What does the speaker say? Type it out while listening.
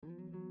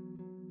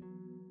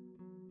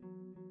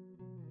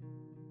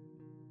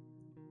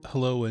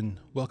Hello, and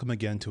welcome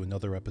again to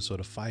another episode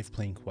of 5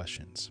 Plain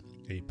Questions,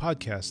 a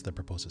podcast that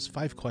proposes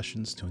 5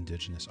 questions to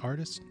Indigenous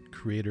artists,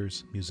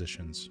 creators,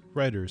 musicians,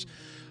 writers,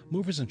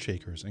 movers and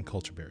shakers, and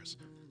culture bearers,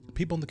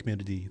 people in the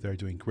community that are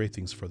doing great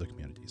things for their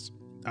communities.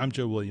 I'm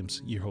Joe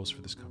Williams, your host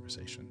for this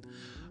conversation.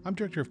 I'm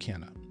director of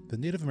CANA, the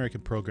Native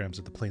American programs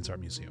at the Plains Art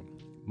Museum.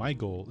 My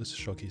goal is to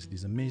showcase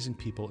these amazing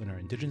people in our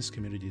Indigenous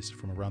communities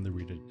from around the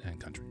region and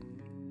country.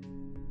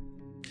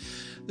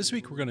 This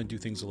week we're going to do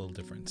things a little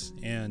different,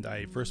 and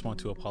I first want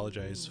to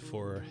apologize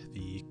for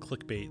the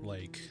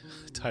clickbait-like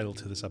title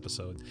to this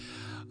episode,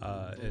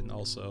 and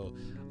also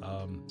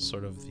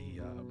sort of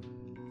the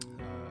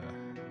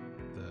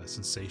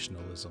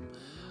sensationalism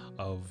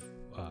of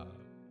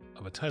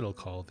a title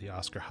called the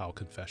Oscar Howe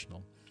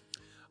Confessional.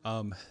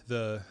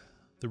 The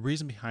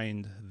reason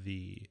behind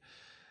the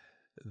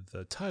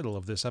title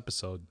of this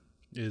episode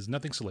is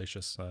nothing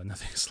salacious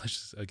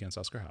against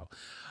Oscar Howe,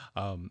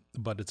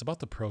 but it's about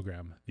the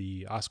program,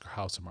 the Oscar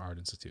Howe Summer Art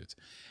Institute,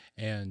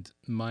 and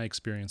my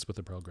experience with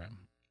the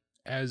program.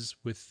 As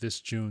with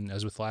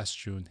last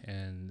June,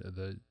 and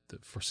the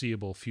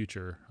foreseeable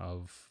future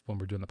of when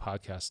we're doing the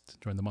podcast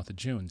during the month of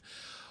June,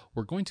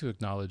 we're going to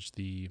acknowledge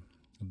the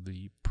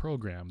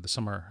program,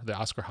 the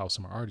Oscar Howe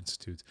Summer Art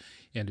Institute,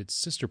 and its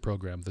sister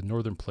program, the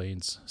Northern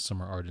Plains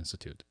Summer Art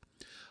Institute.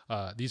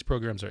 These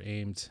programs are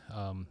aimed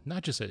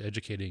not just at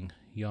educating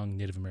young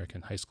Native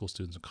American high school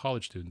students and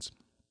college students,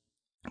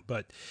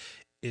 but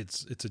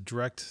it's a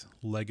direct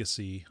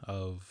legacy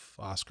of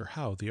Oscar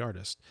Howe, the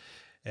artist.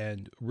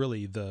 And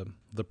really, the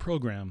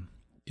program,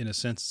 in a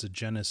sense, is a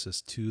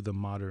genesis to the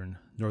modern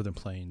Northern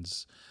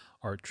Plains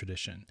art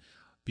tradition,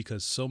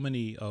 because so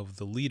many of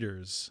the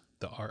leaders,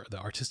 the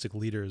artistic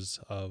leaders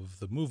of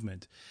the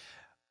movement,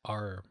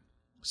 are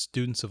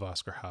students of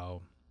Oscar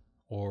Howe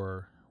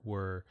or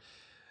were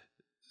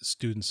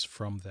students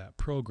from that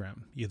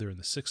program, either in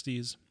the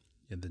 60s,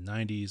 in the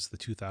 90s, the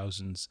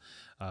 2000s,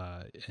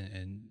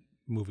 and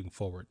moving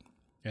forward.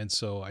 And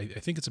so I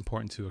think it's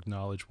important to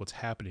acknowledge what's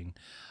happening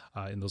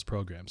in those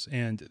programs.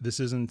 And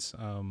this isn't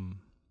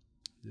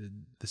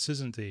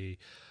a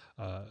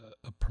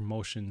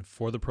promotion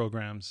for the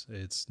programs.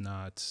 It's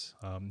not,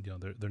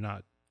 they're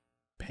not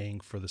paying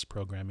for this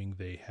programming.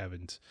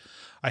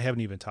 I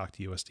haven't even talked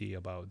to USD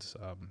about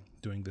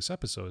doing this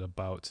episode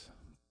about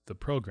the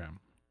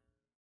program.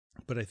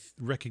 But I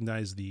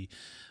recognize the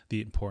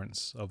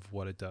importance of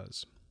what it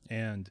does,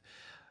 and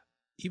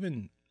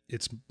even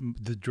it's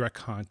the direct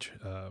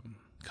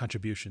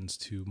contributions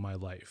to my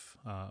life,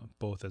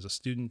 both as a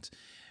student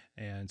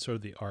and sort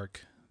of the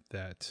arc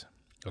that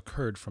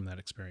occurred from that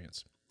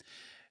experience.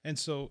 And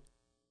so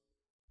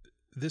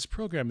this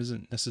program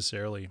isn't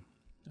necessarily,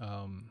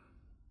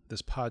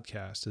 this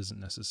podcast isn't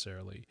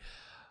necessarily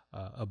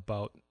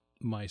about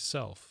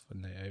myself,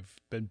 and I've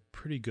been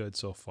pretty good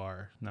so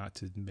far not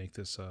to make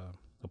this a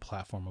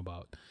platform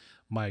about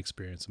my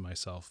experience and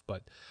myself.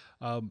 But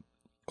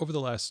over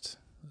the last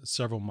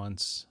several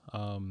months,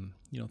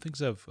 things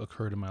have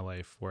occurred in my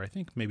life where I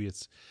think maybe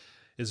it's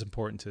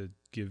important to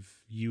give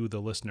you, the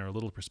listener, a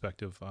little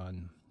perspective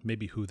on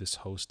maybe who this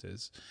host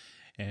is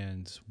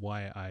and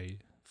why I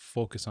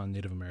focus on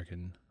Native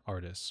American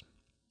artists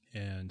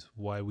and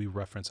why we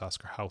reference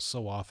Oscar Howe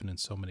so often in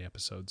so many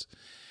episodes.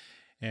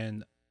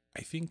 And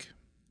I think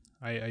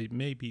I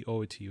maybe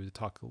owe it to you to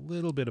talk a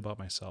little bit about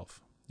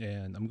myself.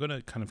 And I'm going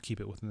to kind of keep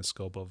it within the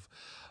scope of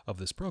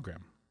this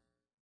program.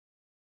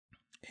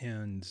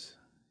 And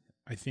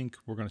I think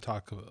we're going to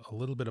talk a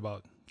little bit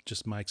about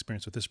just my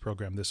experience with this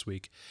program this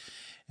week.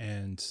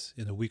 And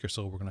in a week or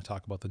so, we're going to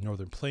talk about the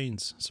Northern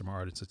Plains Summer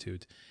Art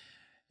Institute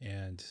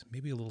and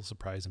maybe a little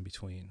surprise in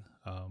between.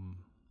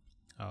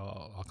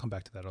 I'll come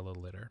back to that a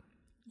little later.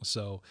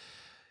 So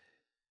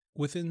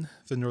within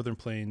the Northern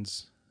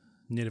Plains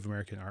Native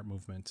American art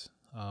movement,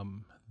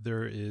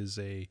 there is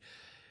a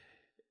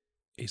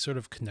sort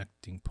of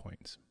connecting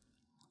point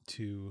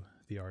to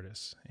the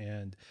artists,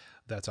 and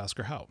that's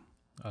Oscar Howe.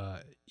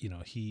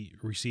 He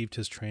received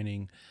his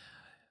training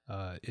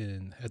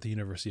at the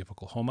University of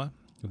Oklahoma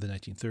in the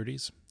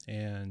 1930s,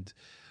 and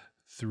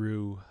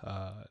through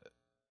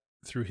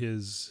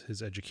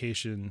his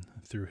education,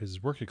 through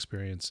his work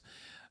experience,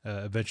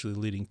 eventually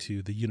leading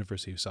to the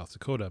University of South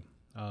Dakota,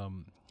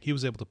 he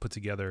was able to put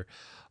together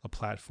a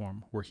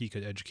platform where he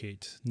could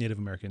educate Native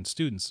American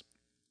students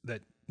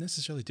that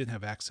necessarily didn't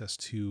have access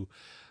to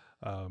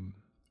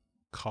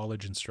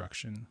college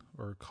instruction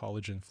or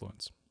college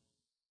influence.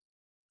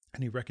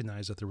 And he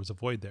recognized that there was a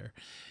void there.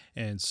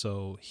 And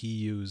so he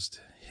used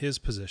his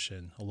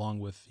position along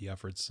with the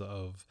efforts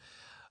of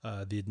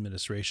the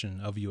administration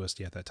of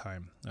USD at that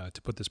time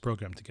to put this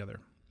program together.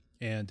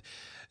 And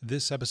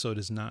this episode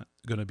is not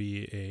going to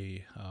be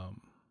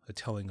a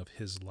telling of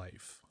his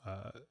life.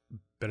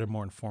 Better,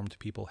 more informed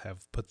people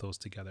have put those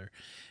together,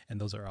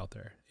 and those are out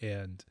there.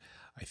 And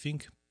I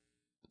think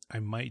I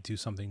might do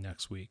something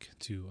next week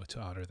to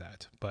honor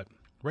that. But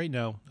right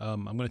now,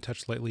 I'm going to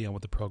touch lightly on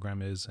what the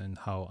program is and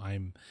how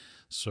I'm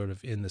sort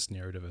of in this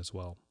narrative as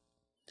well.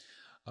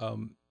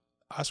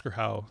 Oscar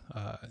Howe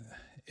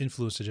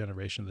influenced a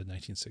generation of the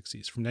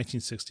 1960s. From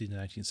 1960 to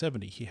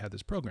 1970, he had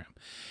this program.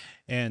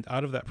 And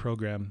out of that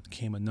program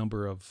came a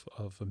number of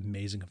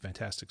amazing and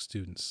fantastic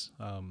students,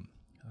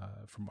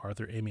 from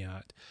Arthur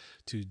Amiot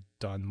to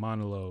Don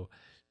Manolo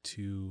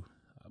to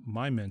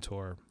my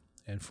mentor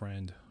and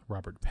friend,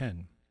 Robert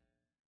Penn.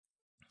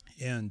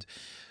 And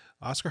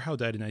Oscar Howe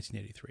died in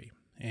 1983,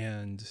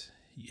 and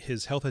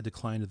his health had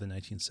declined in the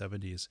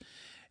 1970s,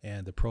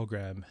 and the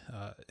program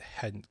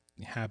hadn't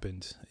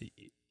happened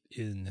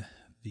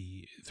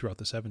throughout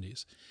the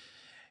 70s.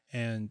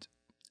 And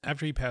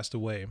after he passed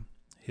away,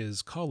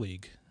 his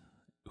colleague,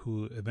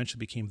 who eventually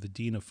became the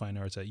Dean of Fine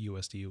Arts at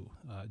USD,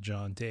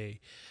 John Day,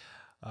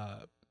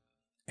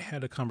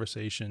 had a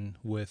conversation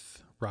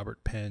with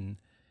Robert Penn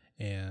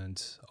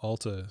and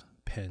Alta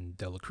Penn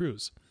de la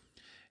Cruz.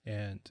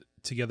 And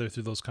together,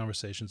 through those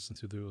conversations and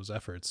through those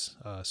efforts,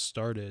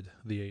 started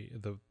the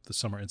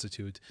Summer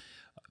Institute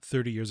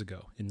 30 years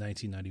ago in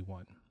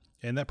 1991.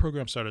 And that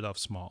program started off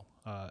small.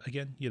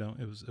 Again,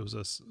 it was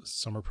a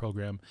summer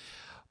program,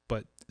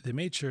 but they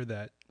made sure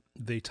that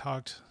they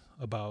talked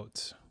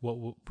about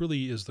what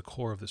really is the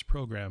core of this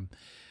program,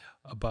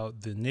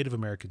 about the Native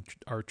American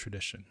art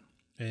tradition.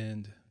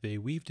 And they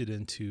weaved it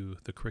into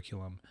the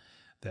curriculum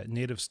that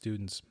Native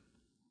students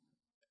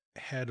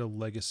had a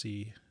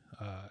legacy.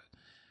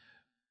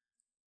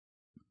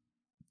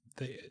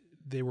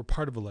 They were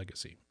part of a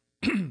legacy,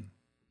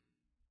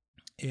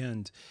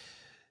 and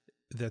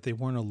that they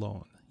weren't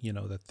alone.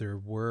 That there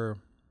were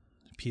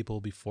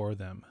people before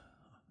them,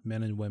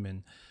 men and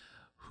women,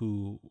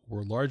 who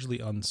were largely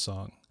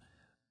unsung,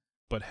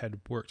 but had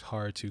worked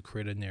hard to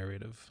create a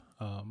narrative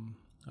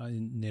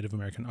in Native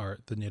American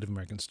art, the Native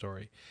American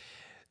story,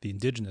 the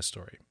indigenous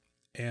story.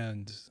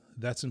 And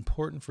that's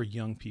important for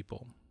young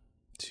people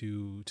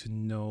to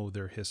know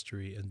their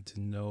history and to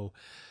know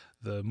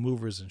the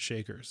movers and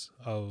shakers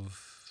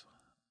of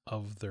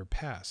their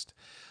past,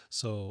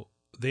 so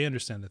they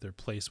understand that their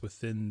place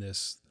within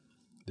this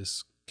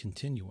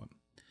continuum.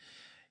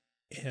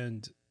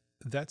 And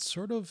that's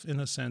sort of, in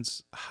a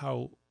sense,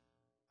 how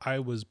I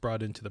was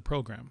brought into the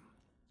program.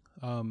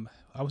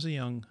 I was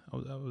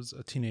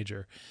a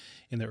teenager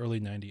in the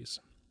early 90s,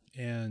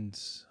 and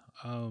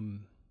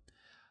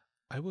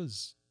I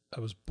was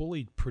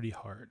bullied pretty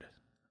hard.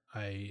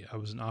 I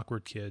was an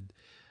awkward kid.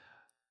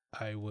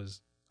 I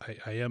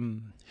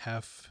am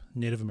half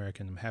Native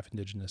American, I'm half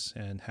indigenous,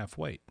 and half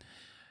white.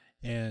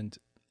 And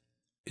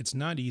it's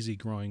not easy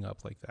growing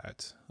up like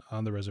that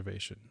on the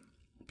reservation,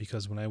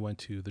 because when I went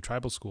to the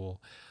tribal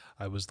school,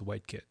 I was the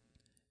white kid.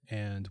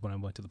 And when I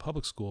went to the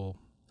public school,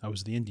 I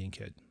was the Indian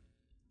kid.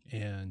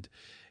 And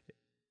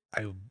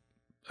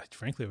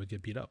frankly, I would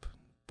get beat up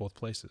both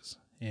places.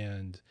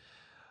 And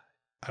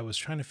I was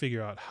trying to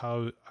figure out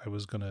how I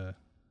was going to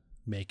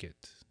make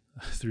it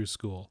through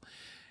school.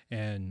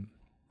 And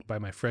by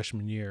my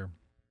freshman year,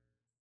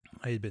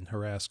 I had been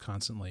harassed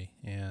constantly,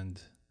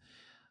 and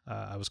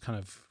I was kind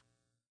of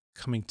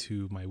coming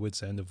to my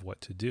wit's end of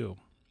what to do.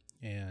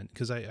 And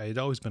because I had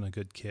always been a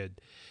good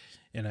kid,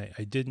 and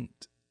I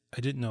didn't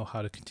know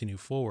how to continue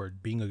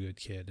forward being a good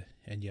kid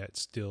and yet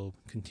still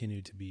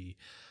continue to be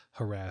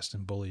harassed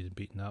and bullied and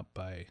beaten up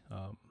by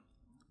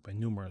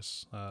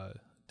numerous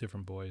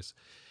different boys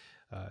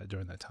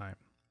during that time.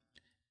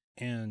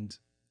 And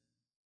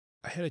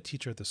I had a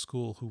teacher at the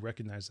school who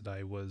recognized that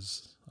I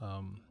was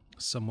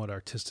somewhat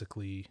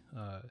artistically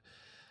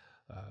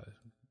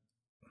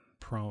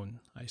prone,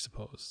 I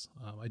suppose.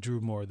 I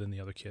drew more than the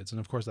other kids. And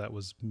of course, that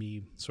was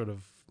me sort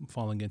of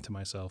falling into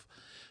myself,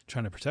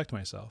 trying to protect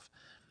myself.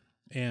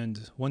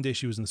 And one day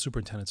she was in the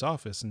superintendent's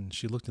office, and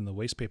she looked in the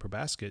wastepaper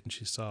basket, and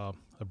she saw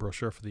a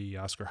brochure for the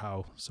Oscar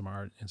Howe Summer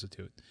Art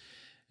Institute.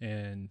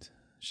 And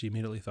she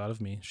immediately thought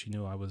of me. She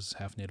knew I was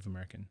half Native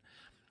American.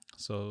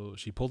 So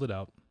she pulled it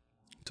out,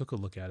 took a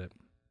look at it,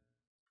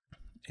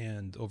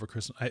 and over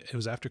Christmas, it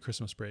was after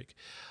Christmas break,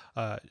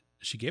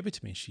 she gave it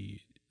to me.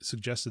 She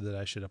suggested that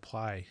I should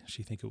apply.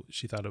 She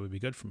thought it would be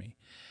good for me.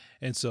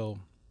 And so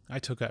I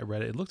took it, I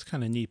read it. It looked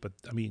kind of neat, but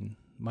I mean,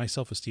 my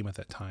self-esteem at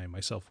that time, my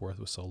self-worth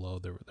was so low,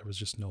 there was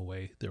just no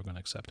way they were going to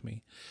accept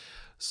me.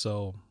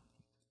 So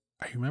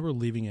I remember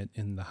leaving it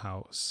in the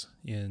house,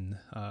 in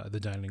the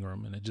dining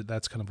room, and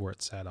that's kind of where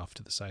it sat off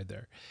to the side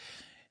there.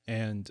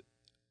 And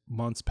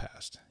months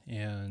passed,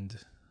 and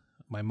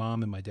my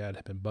mom and my dad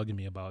had been bugging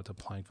me about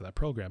applying for that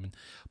program. And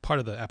part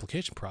of the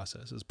application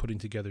process is putting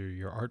together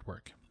your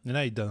artwork. And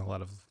I had done a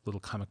lot of little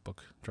comic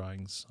book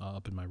drawings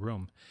up in my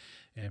room,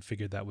 and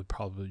figured that would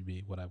probably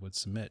be what I would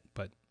submit.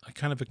 But I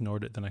kind of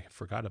ignored it, then I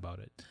forgot about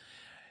it.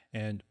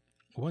 And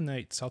one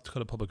night, South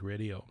Dakota Public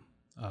Radio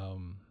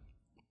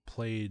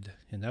played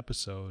an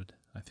episode,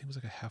 I think it was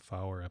like a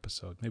half-hour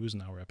episode, maybe it was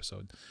an hour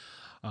episode,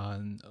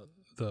 on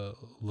the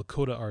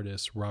Lakota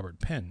artist Robert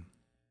Penn,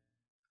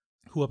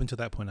 who up until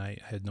that point I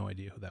had no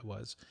idea who that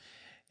was.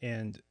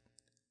 And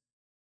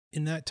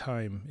in that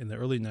time, in the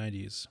early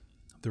 90s,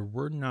 there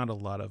were not a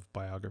lot of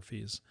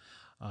biographies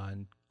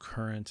on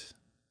current,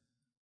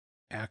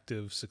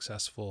 active,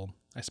 successful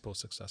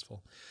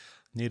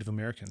Native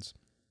Americans,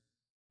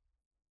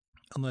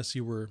 unless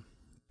you were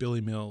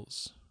Billy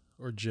Mills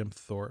or Jim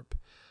Thorpe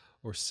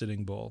or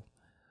Sitting Bull,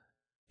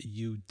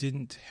 you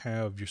didn't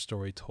have your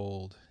story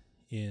told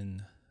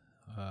in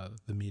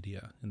the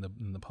media, in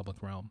the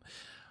public realm.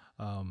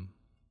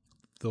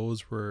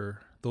 Those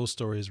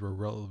stories were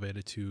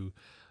relegated to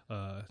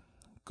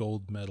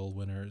gold medal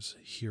winners,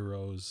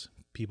 heroes,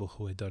 people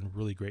who had done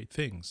really great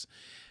things.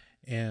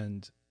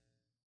 And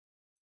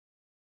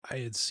I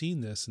had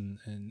seen this,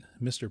 and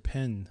Mr.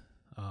 Penn,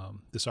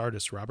 this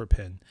artist, Robert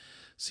Penn,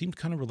 seemed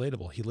kind of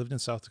relatable. He lived in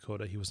South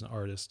Dakota. He was an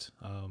artist.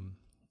 I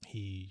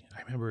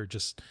remember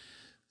just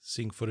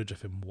seeing footage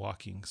of him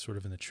walking sort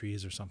of in the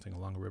trees or something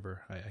along a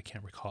river. I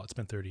can't recall. It's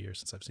been 30 years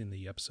since I've seen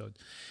the episode.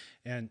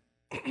 And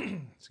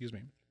excuse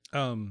me.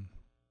 When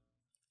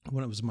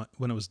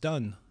it was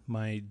done,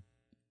 my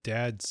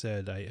dad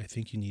said, I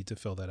think you need to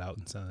fill that out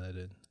and send that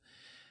in.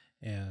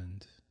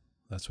 And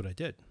that's what I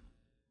did.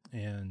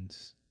 And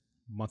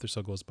a month or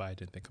so goes by, I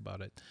didn't think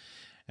about it.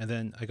 And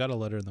then I got a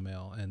letter in the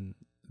mail, and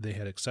they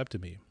had accepted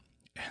me.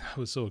 And I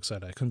was so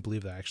excited. I couldn't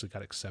believe that I actually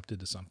got accepted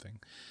to something,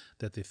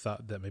 that they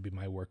thought that maybe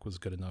my work was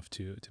good enough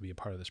to be a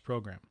part of this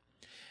program.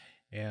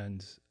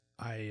 And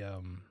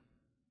a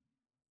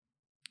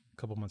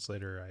couple months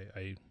later,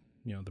 I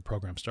the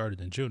program started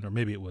in June, or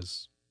maybe it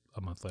was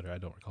a month later. I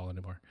don't recall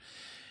anymore.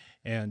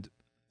 And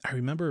I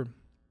remember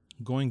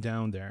going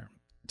down there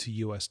to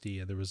USD,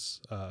 and there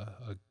was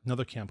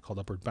another camp called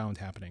Upward Bound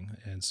happening.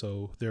 And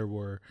so there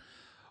were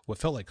what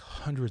felt like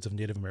hundreds of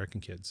Native American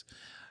kids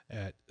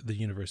at the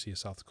University of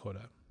South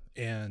Dakota.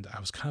 And I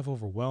was kind of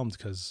overwhelmed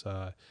because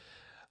I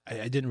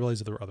didn't realize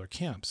that there were other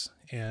camps.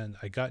 And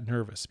I got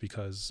nervous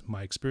because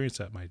my experience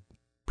at my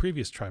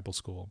previous tribal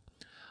school,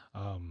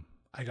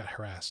 I got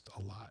harassed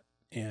a lot.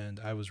 And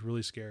I was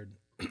really scared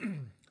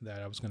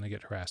that I was going to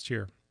get harassed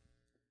here.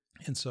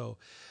 And so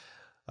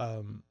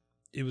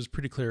it was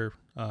pretty clear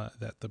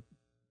that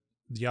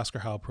the Oscar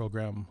Howe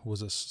program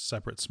was a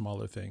separate,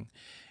 smaller thing.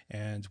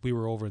 And we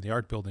were over in the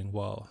art building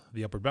while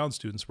the Upward Bound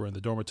students were in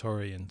the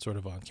dormitory and sort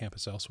of on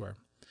campus elsewhere.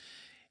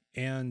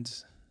 And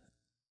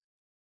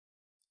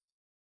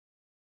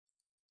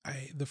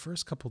the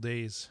first couple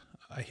days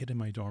I hid in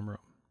my dorm room.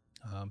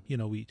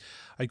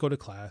 I'd go to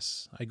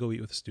class, I'd go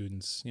eat with the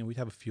students, we'd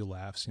have a few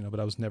laughs, but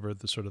I was never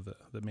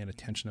the main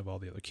attention of all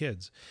the other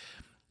kids.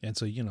 And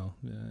so,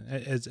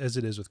 as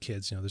it is with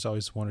kids, there's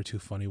always one or two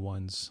funny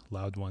ones,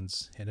 loud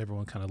ones, and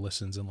everyone kind of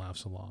listens and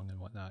laughs along and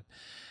whatnot.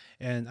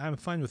 And I'm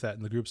fine with that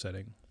in the group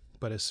setting.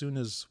 But as soon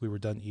as we were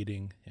done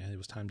eating and it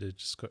was time to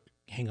just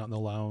hang out in the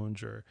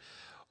lounge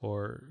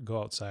or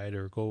go outside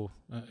or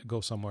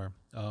go somewhere,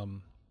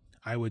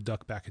 I would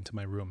duck back into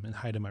my room and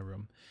hide in my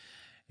room.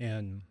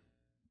 And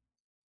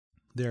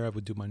there I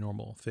would do my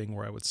normal thing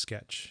where I would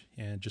sketch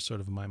and just sort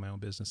of mind my own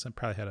business. I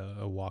probably had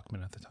a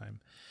Walkman at the time.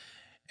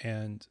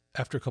 And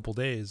after a couple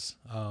days,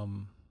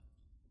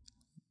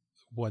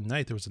 one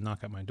night there was a knock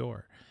at my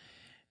door.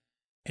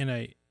 And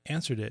I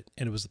answered it,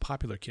 and it was the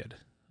popular kid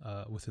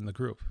within the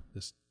group,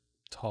 this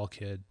tall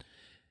kid.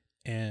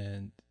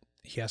 And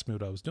he asked me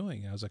what I was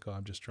doing. And I was like, oh,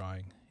 I'm just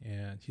drawing.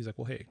 And he's like,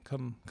 well, hey,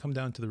 come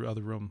down to the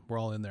other room. We're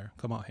all in there.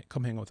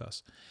 Come hang with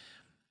us.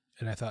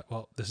 And I thought,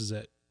 well, this is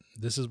it.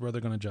 This is where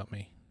they're going to jump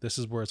me. This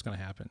is where it's going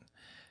to happen.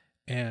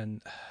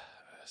 And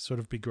sort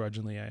of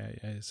begrudgingly,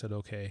 I said,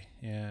 okay.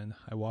 And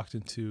I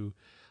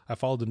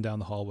followed them down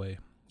the hallway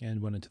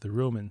and went into the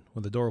room. And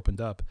when the door opened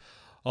up,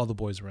 all the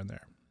boys were in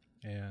there.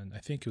 And I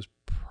think it was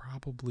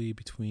probably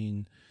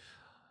between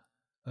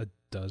a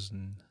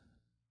dozen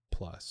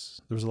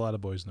plus. There was a lot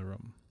of boys in the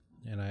room.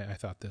 And I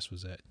thought this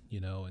was it,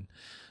 and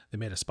they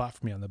made a spot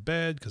for me on the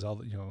bed because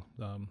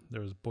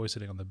there was boys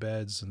sitting on the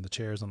beds and the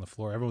chairs on the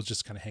floor. Everyone was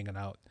just kind of hanging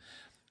out.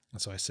 And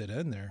so I sit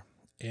in there,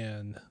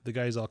 and the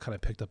guys all kind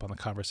of picked up on the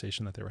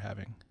conversation that they were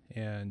having,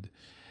 and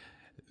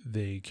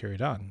they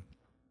carried on.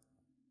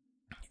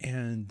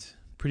 And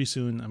pretty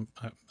soon,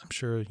 I'm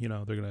sure, they're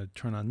going to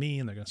turn on me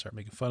and they're going to start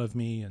making fun of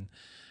me. And,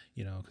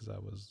 because I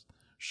was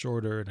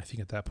shorter. And I think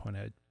at that point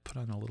I had put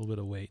on a little bit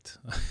of weight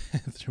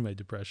through my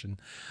depression.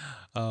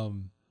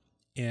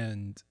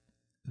 And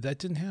that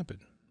didn't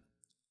happen.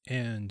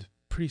 And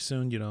pretty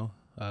soon,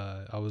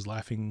 I was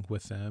laughing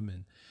with them,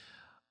 and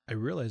I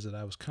realized that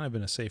I was kind of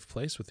in a safe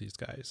place with these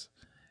guys,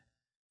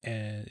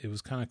 and it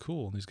was kind of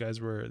cool. And these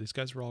guys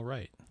were all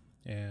right.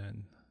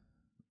 And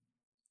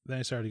then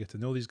I started to get to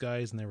know these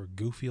guys, and they were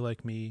goofy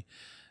like me.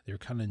 They were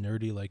kind of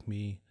nerdy like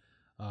me.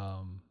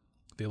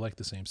 They liked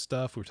the same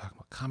stuff. We were talking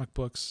about comic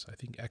books. I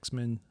think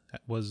X-Men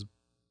was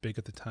big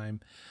at the time.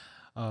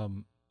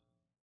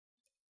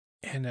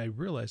 And I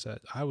realized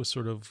that I was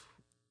sort of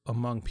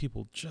among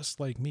people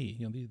just like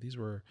me.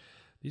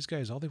 These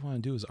guys, all they want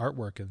to do is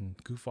artwork and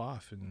goof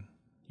off, and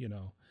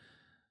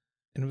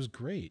it was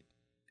great.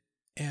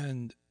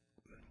 And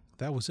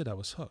that was it. I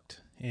was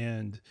hooked.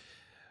 And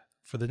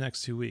for the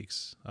next 2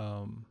 weeks,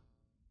 I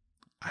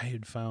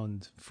had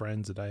found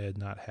friends that I had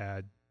not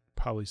had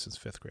probably since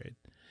 5th grade.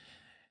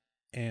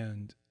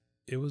 And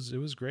it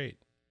was great.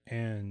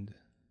 And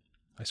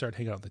I started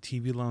hanging out in the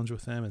TV lounge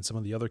with them and some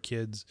of the other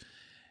kids.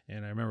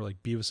 And I remember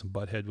Beavis and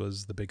Butthead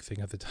was the big thing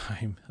at the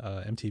time,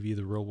 MTV,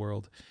 The Real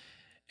World.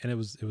 And it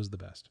was the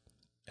best.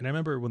 And I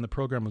remember when the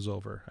program was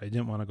over, I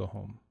didn't want to go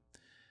home.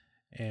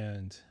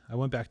 And I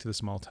went back to the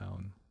small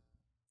town.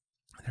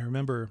 And I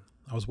remember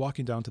I was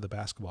walking down to the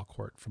basketball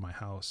court from my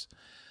house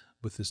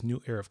with this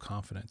new air of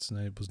confidence. And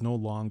I was no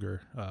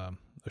longer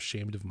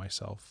ashamed of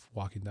myself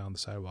walking down the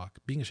sidewalk,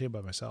 being ashamed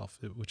by myself,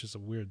 which is a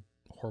weird,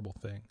 horrible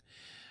thing.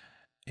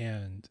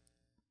 And,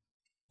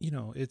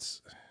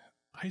 it's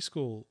high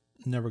school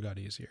never got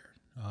easier.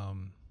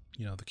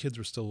 The kids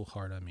were still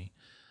hard on me.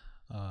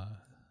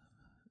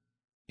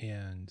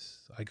 And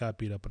I got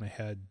beat up and I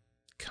had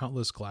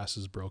countless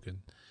glasses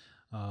broken.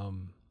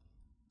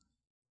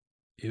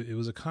 It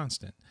was a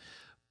constant,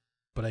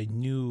 but I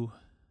knew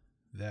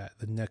that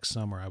the next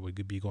summer I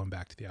would be going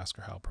back to the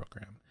Oscar Howe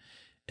program,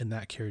 and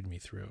that carried me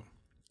through.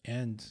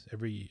 And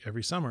every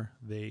summer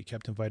they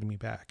kept inviting me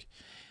back,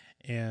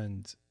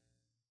 and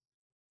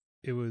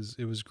it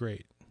was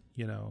great,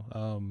 to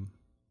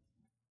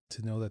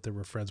know that there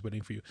were friends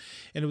waiting for you.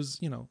 And it was,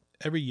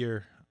 every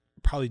year,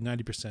 probably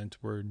 90%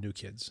 were new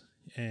kids,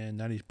 and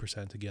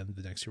 90% again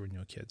the next year were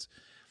new kids.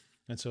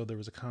 And so there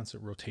was a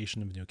constant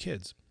rotation of new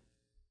kids.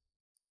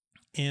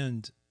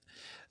 And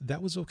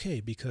that was okay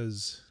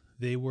because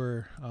they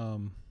were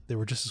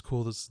just as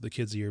cool as the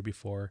kids the year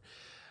before.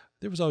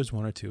 There was always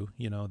one or two,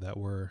 that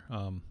were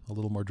a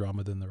little more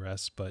drama than the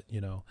rest, but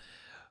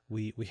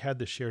we had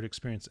this shared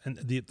experience. And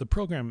the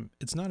program,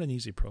 it's not an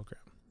easy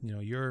program.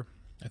 I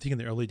think in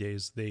the early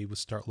days they would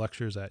start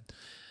lectures at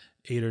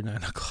 8 or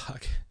 9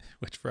 o'clock,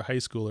 which for a high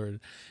schooler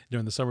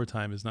during the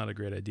summertime is not a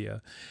great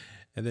idea.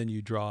 And then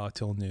you draw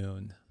till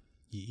noon,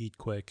 you eat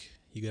quick,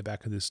 you get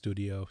back into the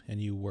studio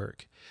and you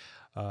work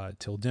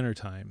till dinner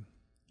time.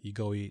 You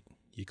go eat,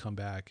 you come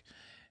back,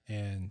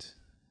 and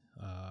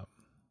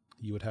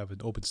you would have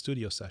an open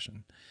studio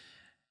session.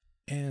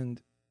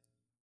 And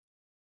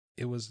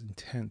it was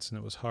intense and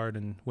it was hard.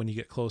 And when you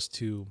get close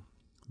to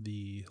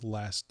the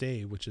last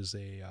day, which is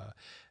a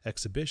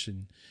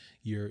exhibition,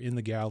 you're in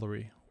the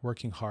gallery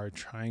working hard,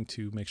 trying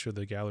to make sure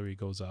the gallery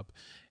goes up,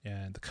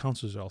 and the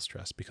counselors are all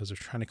stressed because they're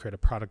trying to create a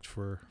product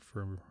for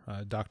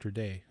Dr.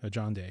 Day,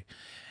 John Day,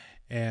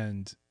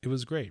 and it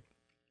was great.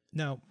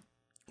 Now,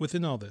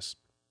 within all this,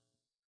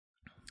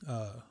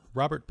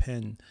 Robert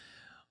Penn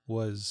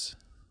was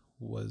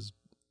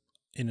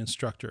an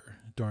instructor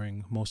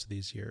during most of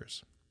these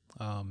years.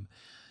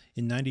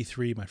 In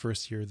 '93, my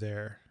first year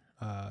there,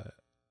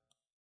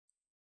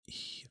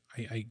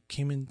 I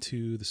came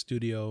into the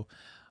studio.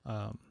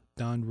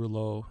 Don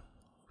Rouleau,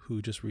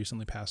 who just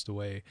recently passed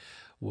away,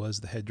 was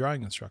the head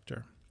drawing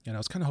instructor. And I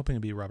was kind of hoping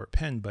to be Robert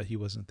Penn, but he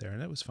wasn't there,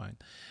 and that was fine.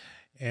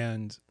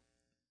 And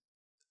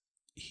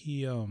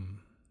he,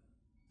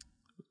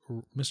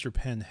 Mr.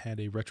 Penn had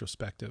a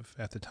retrospective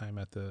at the time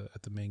at the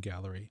main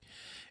gallery,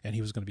 and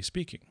he was going to be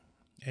speaking.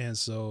 And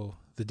so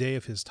the day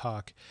of his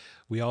talk,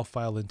 we all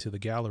file into the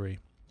gallery,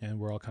 and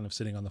we're all kind of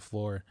sitting on the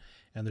floor,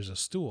 and there's a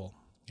stool,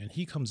 and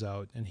he comes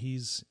out, and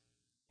he's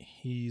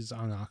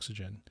on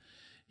oxygen.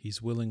 He's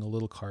wheeling a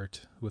little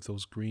cart with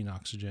those green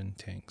oxygen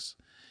tanks,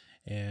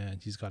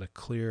 and he's got a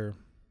clear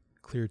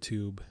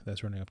tube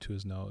that's running up to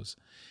his nose.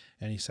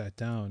 And he sat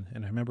down,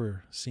 and I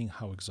remember seeing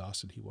how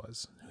exhausted he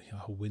was,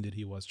 how winded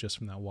he was just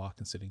from that walk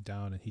and sitting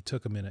down. And he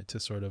took a minute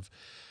to sort of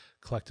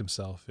collect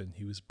himself, and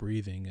he was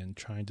breathing and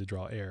trying to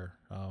draw air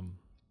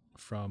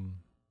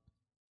from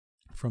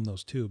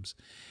those tubes.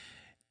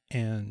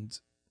 And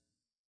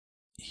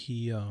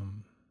he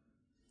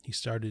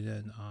started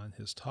in on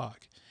his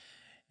talk,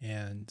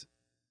 and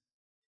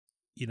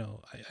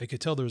I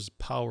could tell there was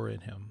power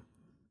in him,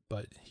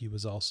 but he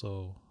was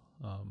also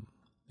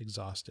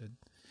exhausted.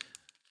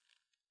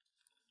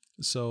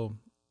 So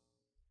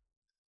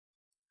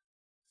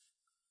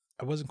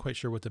I wasn't quite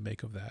sure what to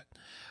make of that.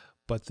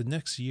 But the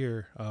next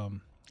year,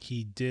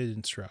 he did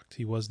instruct.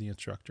 He was the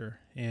instructor.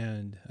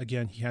 And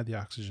again, he had the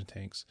oxygen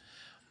tanks,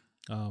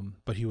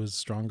 but he was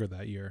stronger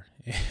that year.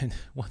 And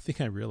one thing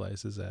I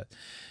realized is that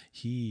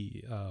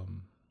he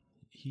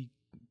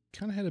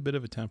kind of had a bit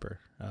of a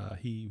temper.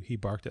 He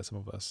barked at some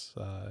of us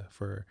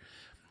for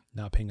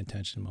not paying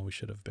attention when we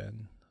should have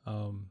been.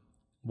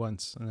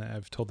 Once, and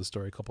I've told the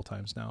story a couple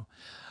times now,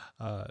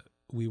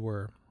 we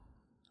were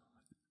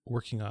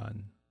working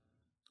on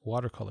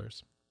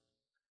watercolors,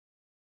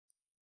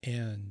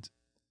 and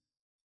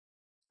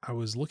I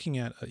was looking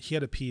at, he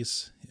had a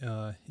piece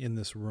in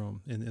this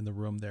room, in the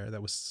room there,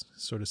 that was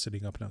sort of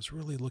sitting up, and I was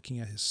really looking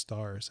at his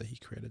stars that he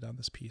created on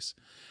this piece.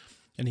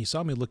 And he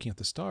saw me looking at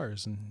the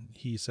stars, and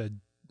he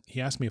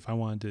asked me if I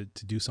wanted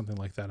to do something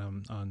like that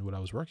on what I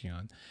was working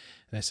on.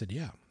 And I said,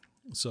 yeah.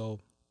 So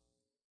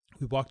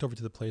we walked over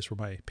to the place where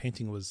my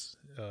painting was,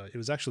 it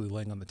was actually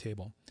laying on the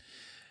table.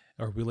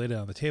 Or we laid it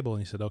on the table,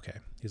 and he said, okay.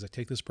 He's like,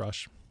 take this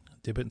brush,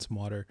 dip it in some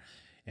water,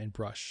 and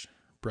brush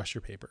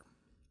your paper.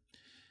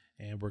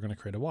 And we're going to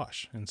create a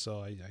wash. And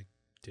so I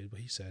did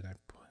what he said.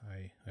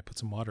 I put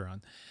some water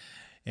on.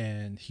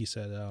 And he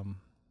said,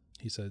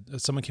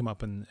 someone came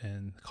up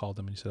and called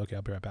him, and he said, okay,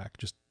 I'll be right back.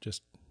 Just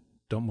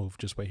don't move.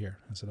 Just wait here.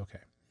 I said, okay.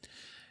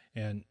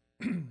 And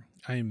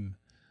I'm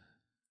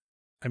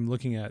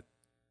looking at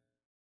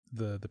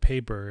the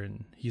paper,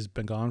 and he's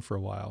been gone for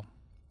a while.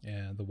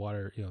 and the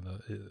water,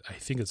 I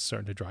think it's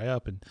starting to dry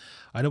up, and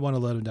I don't want to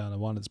let him down. I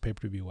wanted this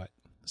paper to be wet.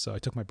 So I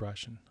took my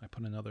brush and I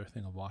put another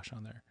thing of wash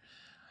on there,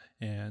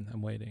 and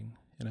I'm waiting,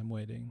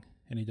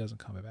 and he doesn't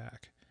come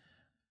back.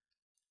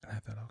 And I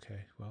thought,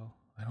 okay, well,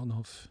 I don't know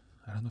if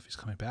he's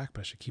coming back,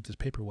 but I should keep this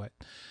paper wet.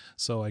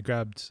 So I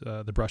grabbed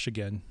the brush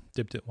again,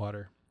 dipped it in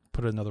water,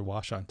 put another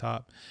wash on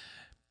top,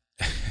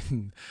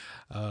 and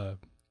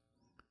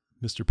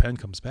Mr. Penn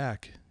comes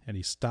back, and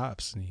he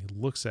stops and he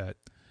looks at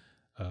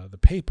the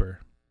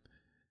paper,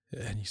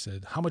 and he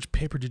said, how much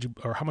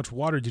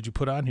water did you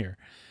put on here?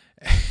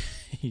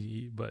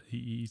 But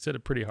he said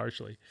it pretty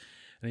harshly,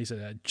 and he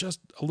said, just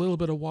a little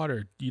bit of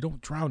water, you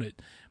don't drown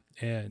it.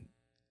 And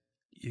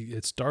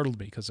it startled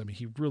me, because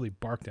he really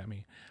barked at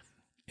me,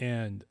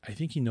 and I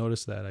think he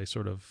noticed that I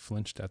sort of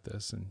flinched at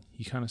this, and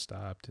he kind of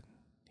stopped and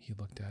he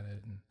looked at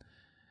it and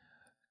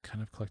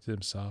kind of collected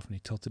himself, and he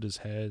tilted his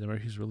head, and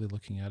he's really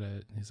looking at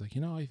it, and he's like,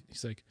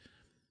 he's like,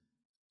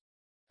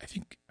 I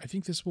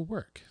think this will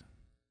work.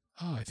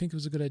 Oh, I think it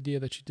was a good idea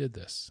that you did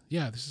this.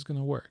 Yeah, this is going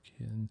to work.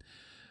 And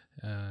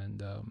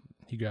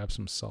he grabbed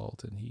some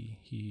salt, and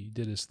he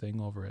did his thing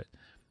over it.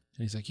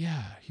 And he's like,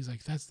 yeah,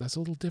 that's a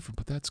little different,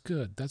 but that's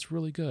good. That's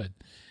really good.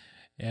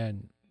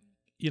 And,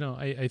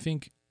 I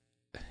think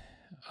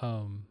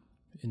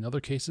in other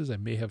cases I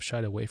may have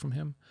shied away from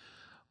him,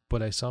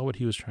 but I saw what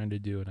he was trying to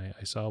do, and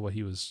I saw what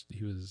he was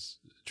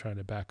trying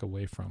to back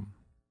away from.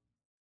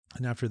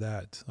 And after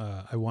that,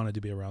 I wanted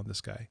to be around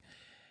this guy,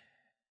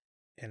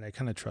 and I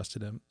kind of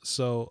trusted him.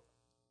 So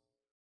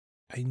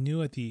I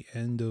knew at the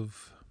end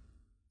of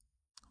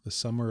the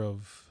summer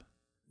of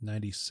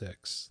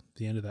 96,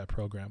 the end of that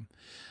program,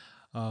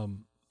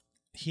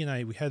 he and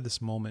I, we had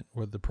this moment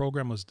where the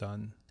program was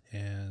done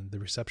and the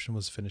reception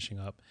was finishing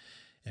up,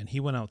 and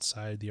he went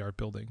outside the art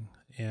building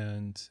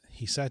and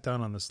he sat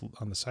down on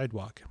the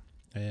sidewalk,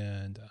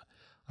 and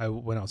I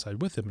went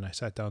outside with him and I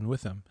sat down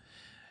with him,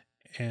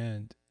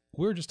 and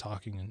we were just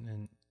talking,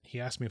 and he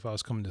asked me if I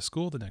was coming to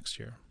school the next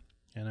year,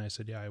 and I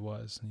said, yeah, I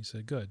was. And he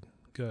said, good.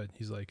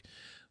 He's like,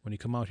 when you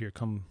come out here,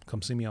 come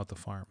see me out the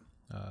farm.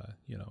 I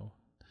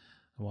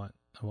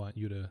want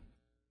you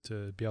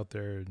to be out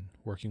there and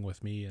working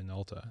with me in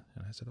Alta.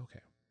 And I said,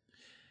 okay.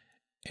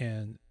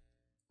 And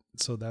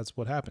so that's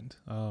what happened.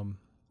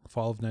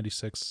 Fall of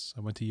 96,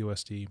 I went to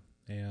USD,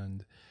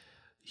 and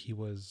he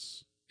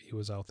was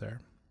out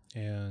there,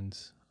 and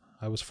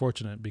I was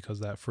fortunate because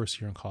that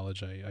first year in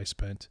college, I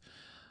spent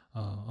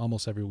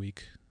almost every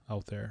week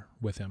out there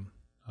with him.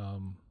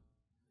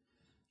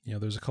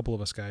 There's a couple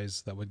of us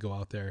guys that would go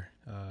out there,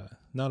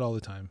 not all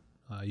the time.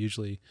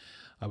 Usually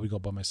I would go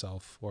by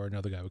myself, or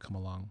another guy would come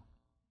along.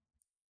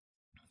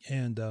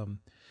 And,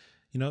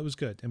 it was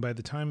good. And by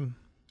the time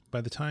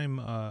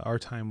our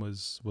time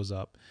was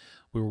up,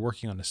 we were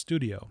working on a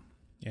studio,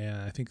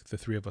 and I think the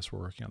three of us were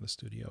working on the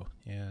studio.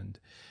 And,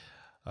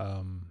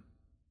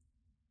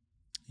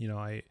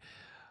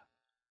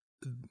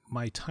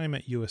 my time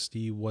at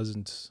USD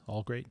wasn't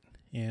all great.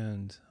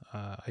 And,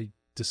 I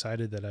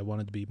decided that I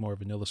wanted to be more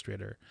of an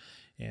illustrator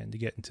and to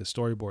get into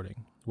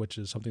storyboarding, which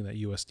is something that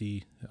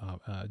USD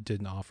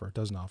doesn't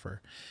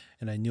offer.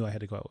 And I knew I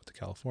had to go out to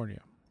California.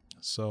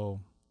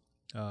 So,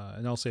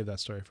 and I'll save that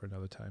story for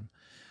another time.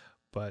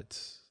 But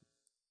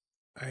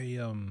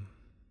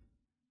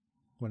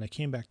when I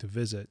came back to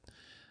visit,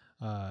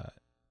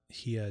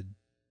 he had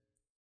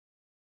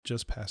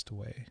just passed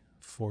away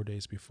 4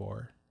 days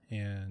before,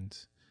 and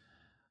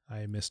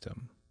I missed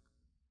him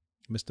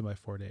by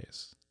 4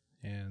 days.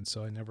 And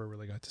so I never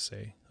really got to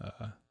say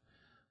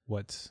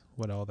what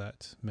all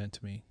that meant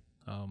to me.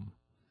 And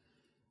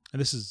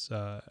this is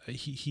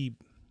he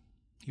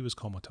was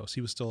comatose.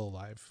 He was still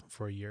alive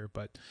for a year,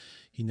 but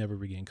he never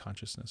regained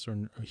consciousness,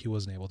 or he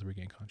wasn't able to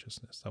regain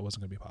consciousness. That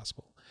wasn't going to be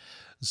possible.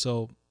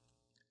 So,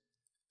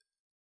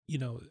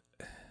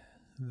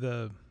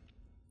 the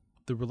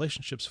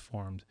relationships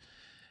formed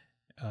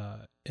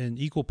in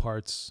equal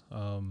parts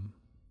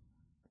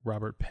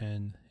Robert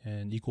Penn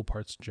and equal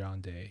parts John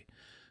Day,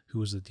 who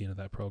was the dean of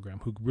that program,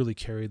 who really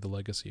carried the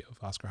legacy of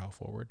Oscar Howe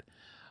forward.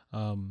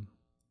 And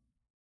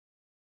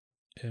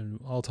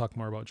I'll talk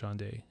more about John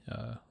Day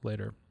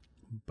later.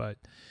 But,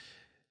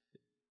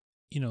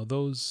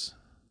 those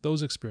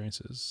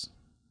experiences,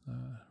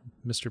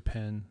 Mr.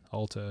 Penn,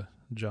 Alta,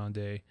 John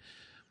Day,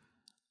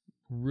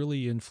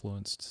 really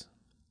influenced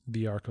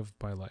the arc of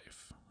my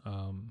life.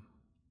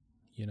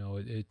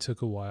 It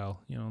took a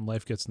while, and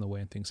life gets in the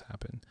way and things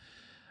happen.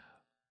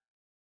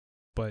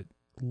 But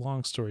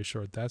long story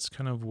short, that's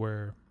kind of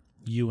where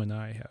you and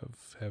I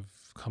have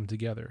come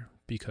together,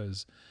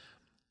 because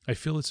I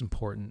feel it's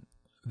important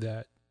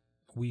that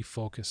we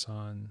focus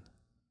on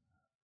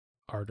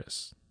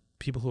artists,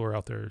 people who are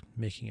out there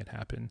making it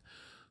happen,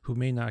 who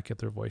may not get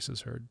their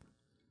voices heard.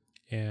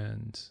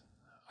 And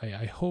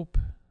I hope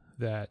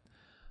that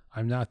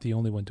I'm not the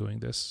only one doing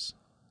this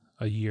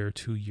a year,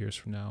 2 years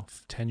from now,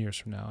 10 years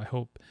from now. I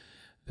hope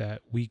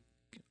that we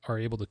are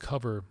able to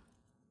cover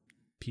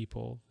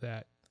people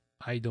that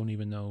I don't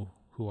even know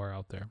who are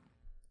out there.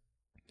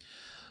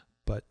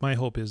 But my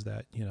hope is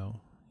that,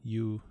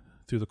 you,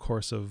 through the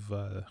course of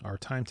our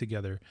time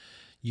together,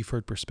 you've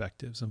heard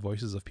perspectives and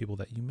voices of people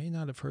that you may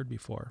not have heard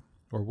before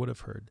or would have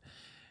heard.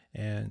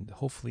 And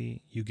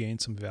hopefully you gain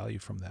some value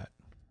from that.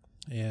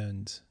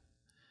 And,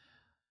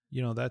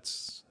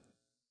 that's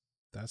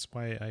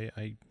why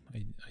I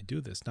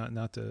do this,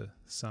 not to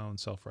sound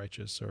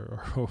self-righteous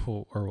or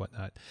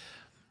whatnot,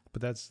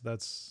 but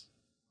that's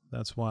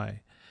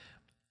why.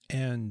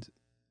 And,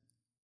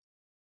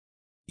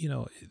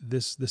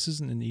 this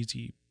isn't an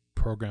easy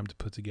program to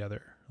put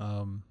together.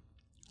 A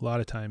lot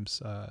of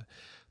times,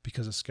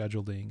 because of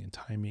scheduling and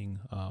timing,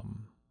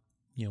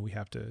 we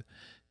have to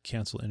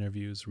cancel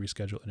interviews,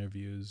 reschedule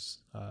interviews.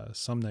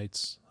 Some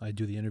nights I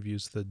do the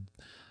interviews the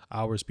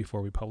hours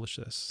before we publish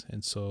this.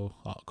 And so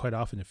quite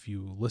often, if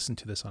you listen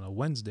to this on a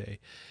Wednesday,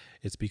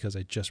 it's because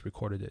I just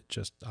recorded it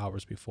just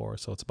hours before.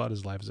 So it's about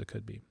as live as it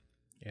could be.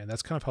 And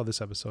that's kind of how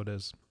this episode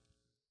is.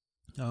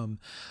 I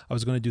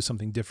was going to do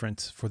something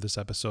different for this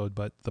episode,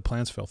 but the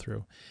plans fell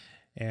through.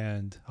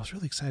 And I was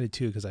really excited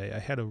too, because I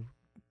had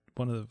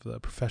one of the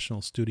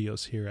professional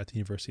studios here at the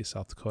University of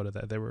South Dakota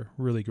that they were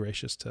really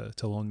gracious to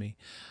loan me.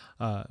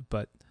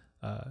 But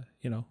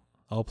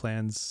all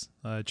plans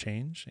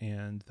change,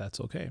 and that's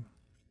okay.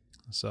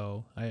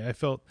 So I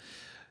felt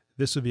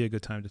this would be a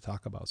good time to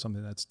talk about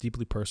something that's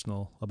deeply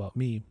personal about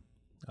me,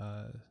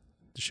 to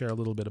share a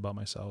little bit about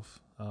myself,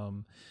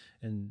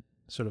 and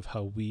sort of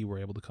how we were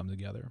able to come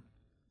together.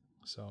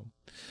 So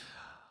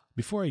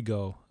before I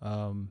go,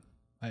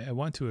 I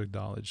want to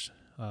acknowledge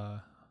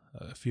a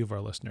few of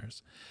our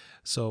listeners.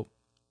 So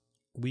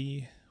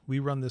we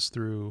run this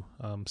through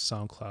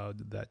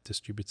SoundCloud that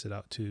distributes it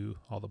out to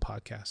all the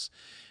podcasts.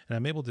 And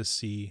I'm able to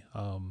see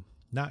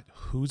not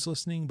who's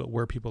listening, but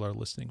where people are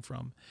listening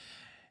from.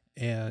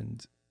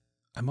 And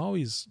I'm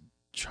always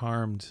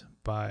charmed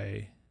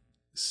by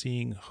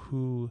seeing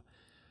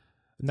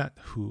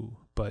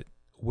but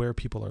where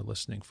people are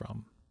listening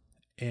from.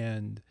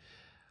 And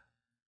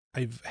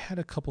I've had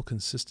a couple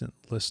consistent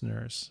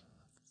listeners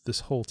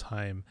this whole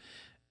time.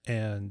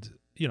 And,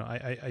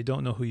 I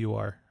don't know who you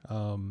are.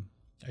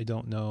 I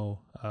don't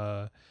know,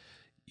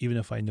 even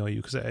if I know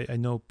you, because I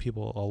know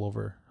people all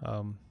over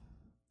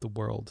the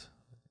world.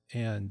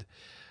 And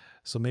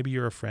so maybe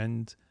you're a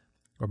friend,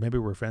 or maybe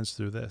we're friends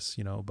through this,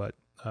 but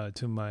I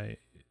don't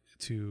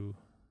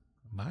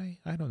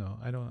know.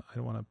 I don't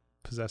want to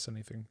possess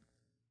anything.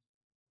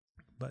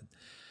 But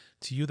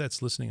to you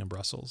that's listening in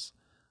Brussels,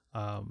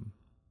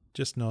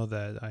 just know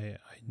that I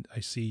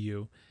see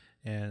you,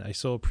 and I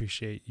so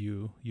appreciate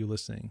you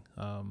listening.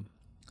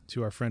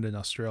 To our friend in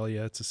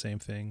Australia, it's the same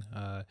thing.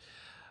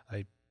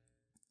 I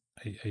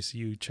see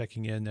you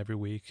checking in every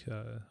week.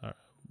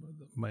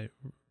 My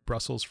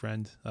Brussels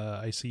friend,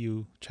 I see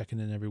you checking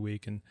in every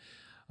week, and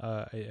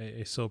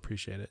I so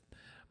appreciate it.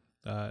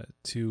 Of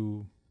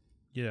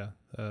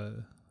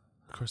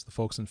course, the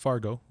folks in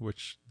Fargo, where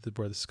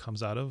this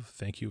comes out of,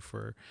 thank you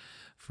for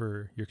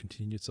your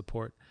continued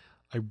support.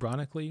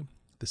 Ironically,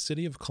 the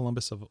city of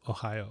Columbus,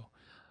 Ohio.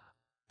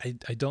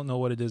 I don't know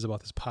what it is about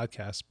this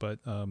podcast, but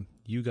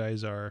you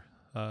guys are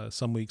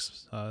some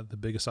weeks the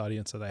biggest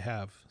audience that I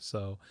have.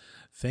 So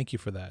thank you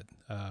for that.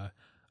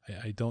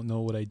 I don't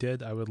know what I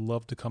did. I would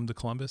love to come to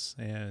Columbus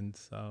and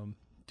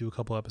do a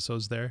couple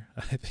episodes there.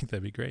 I think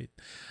that'd be great.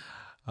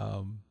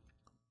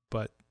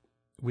 But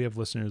we have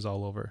listeners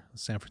all over: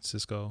 San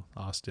Francisco,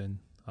 Austin,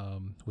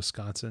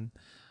 Wisconsin,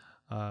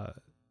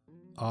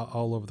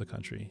 all over the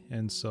country.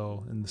 And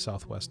so in the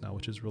Southwest now,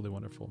 which is really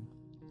wonderful.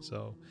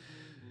 So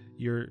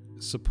your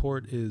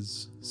support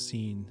is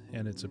seen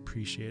and it's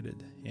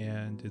appreciated,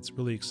 and it's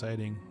really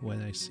exciting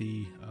when I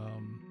see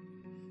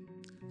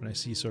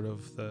sort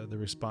of the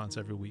response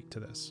every week to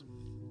this.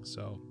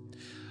 So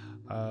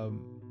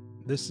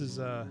this is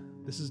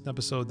an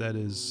episode that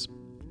is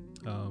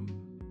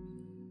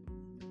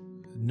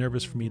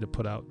nervous for me to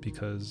put out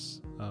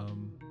because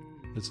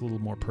it's a little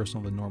more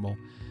personal than normal.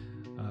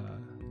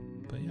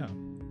 But yeah.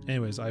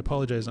 Anyways, I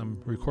apologize.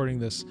 I'm recording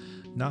this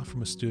not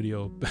from a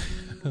studio,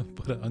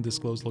 but an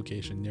undisclosed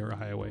location near a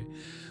highway.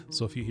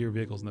 So if you hear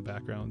vehicles in the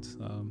background,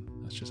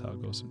 that's just how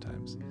it goes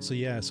sometimes. So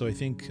yeah, so I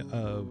think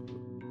that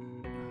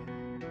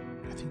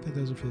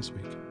does it for this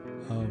week.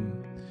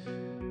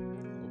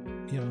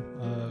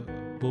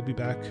 We'll be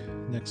back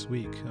next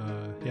week.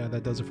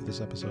 That does it for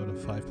this episode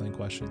of 5 Plain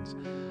Questions.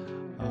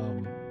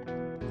 A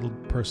little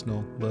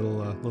personal,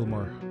 little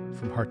more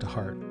from heart to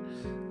heart,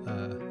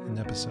 an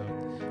episode.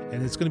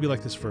 And it's going to be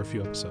like this for a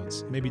few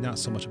episodes. Maybe not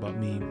so much about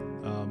me,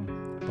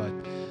 but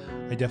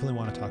I definitely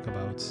want to talk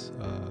about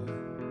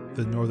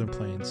the Northern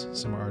Plains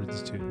Summer Art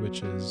Institute,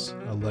 which is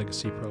a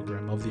legacy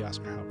program of the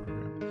Oscar Howe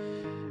program.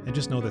 And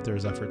just know that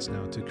there's efforts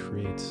now to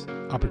create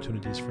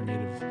opportunities for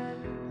Native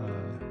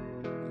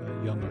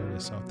young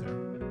artists out there.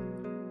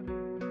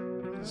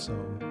 So,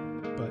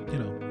 but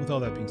with all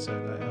that being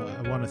said,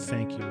 I want to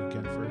thank you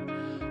again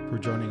for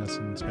joining us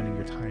and spending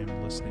your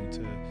time listening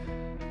to,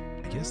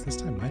 I guess this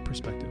time, my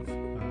perspective,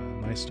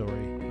 my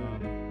story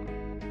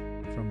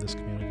from this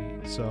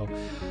community. So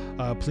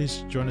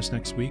please join us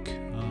next week.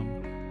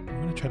 I'm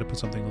going to try to put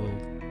something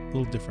a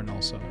little different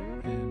also,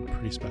 and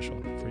pretty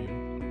special for you.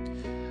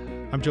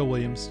 I'm Joe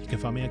Williams. You can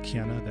find me at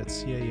Kiana,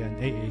 that's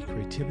CANAA,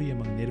 Creativity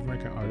Among Native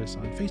American Artists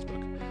on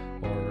Facebook,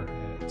 or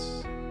at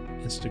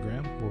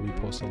Instagram, where we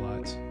post a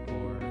lot,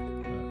 or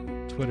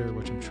Twitter,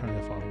 which I'm trying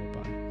to follow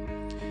up on,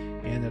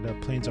 and at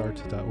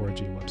plainsart.org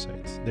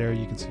website. There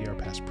you can see our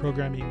past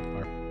programming,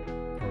 our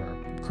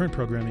current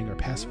programming, our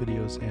past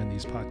videos, and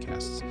these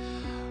podcasts.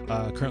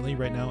 Currently,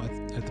 right now,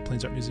 at the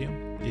Plains Art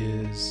Museum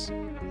is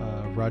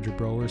Roger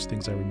Brower's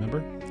Things I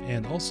Remember,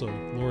 and also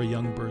Laura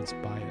Youngbird's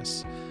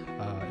Bias.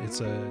 It's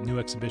a new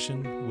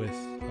exhibition with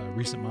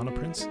recent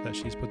monoprints that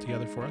she's put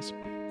together for us.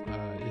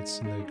 It's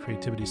in the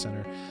Creativity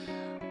Center.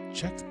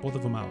 Check both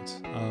of them out.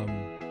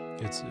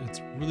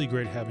 It's really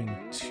great having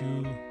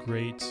two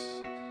great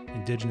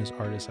Indigenous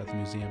artists at the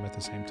museum at the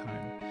same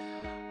time.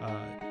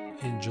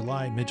 In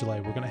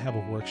mid-July, we're going to have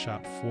a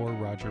workshop for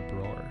Roger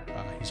Brower.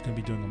 He's going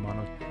to be doing a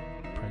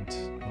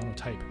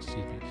monotype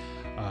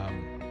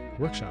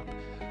workshop.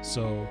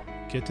 So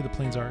get to the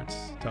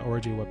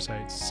plainsart.org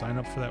website, sign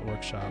up for that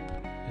workshop.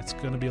 It's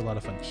going to be a lot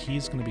of fun.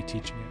 He's going to be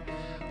teaching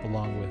it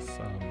along with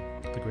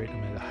the great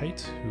Amanda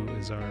Height, who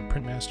is our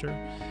print master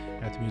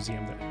at the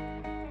museum there.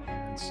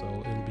 And so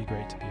it'll be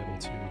great to be able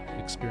to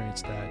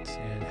experience that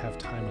and have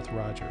time with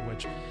Roger,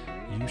 which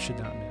you should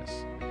not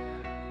miss.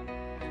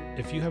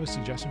 If you have a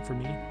suggestion for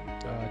me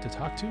to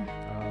talk to,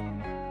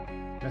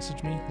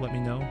 message me, let me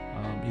know,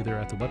 either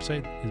at the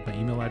website, my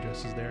email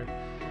address is there,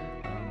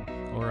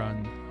 or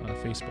on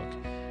Facebook.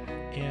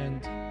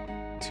 And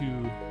to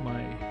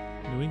my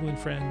New England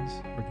friend,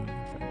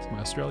 my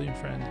Australian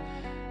friend,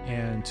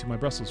 and to my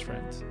Brussels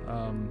friend,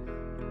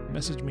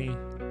 message me.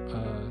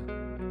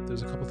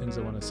 There's a couple things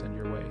I want to send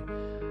your way.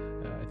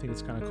 I think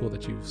it's kind of cool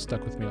that you've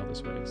stuck with me all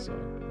this way, so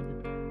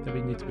that'd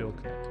be neat to be able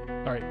to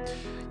connect. All right,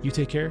 you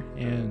take care,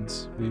 and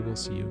we will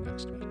see you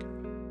next week.